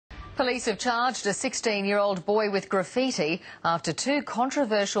Police have charged a 16-year-old boy with graffiti after two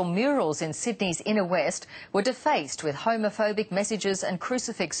controversial murals in Sydney's inner west were defaced with homophobic messages and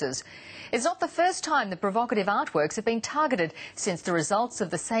crucifixes. It's not the first time the provocative artworks have been targeted since the results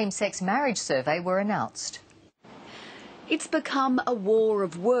of the same-sex marriage survey were announced. It's become a war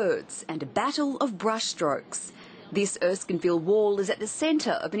of words and a battle of brushstrokes. This Erskineville wall is at the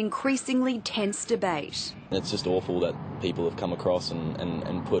centre of an increasingly tense debate. It's just awful that people have come across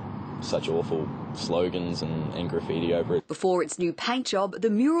and put such awful slogans and graffiti over it. Before its new paint job,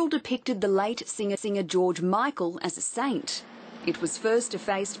 the mural depicted the late singer George Michael as a saint. It was first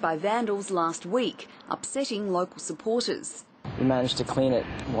defaced by vandals last week, upsetting local supporters. We managed to clean it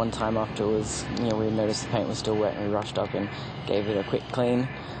one time after we noticed the paint was still wet and we rushed up and gave it a quick clean.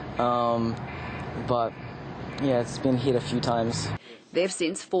 But yeah, it's been hit a few times. They've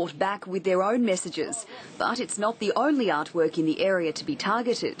since fought back with their own messages, but it's not the only artwork in the area to be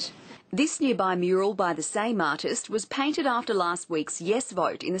targeted. This nearby mural by the same artist was painted after last week's yes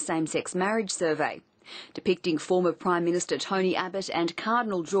vote in the same-sex marriage survey. Depicting former Prime Minister Tony Abbott and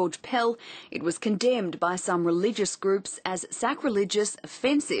Cardinal George Pell, it was condemned by some religious groups as sacrilegious,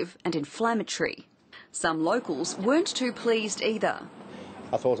 offensive and inflammatory. Some locals weren't too pleased either.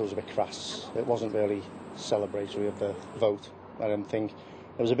 I thought it was a bit crass. It wasn't really celebratory of the vote. I didn't think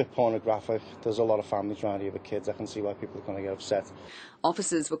it was a bit pornographic. There's a lot of families around here with kids. I can see why people are going to get upset.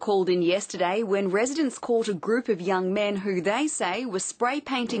 Officers were called in yesterday when residents caught a group of young men who they say were spray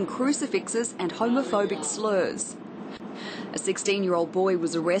painting crucifixes and homophobic slurs. A 16-year-old boy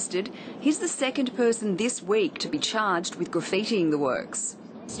was arrested. He's the second person this week to be charged with graffitiing the works.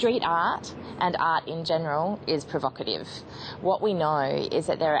 Street art and art in general is provocative. What we know is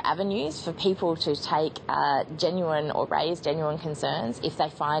that there are avenues for people to take genuine or raise genuine concerns if they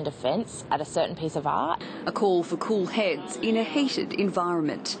find offence at a certain piece of art. A call for cool heads in a heated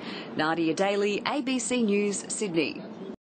environment. Nadia Daly, ABC News, Sydney.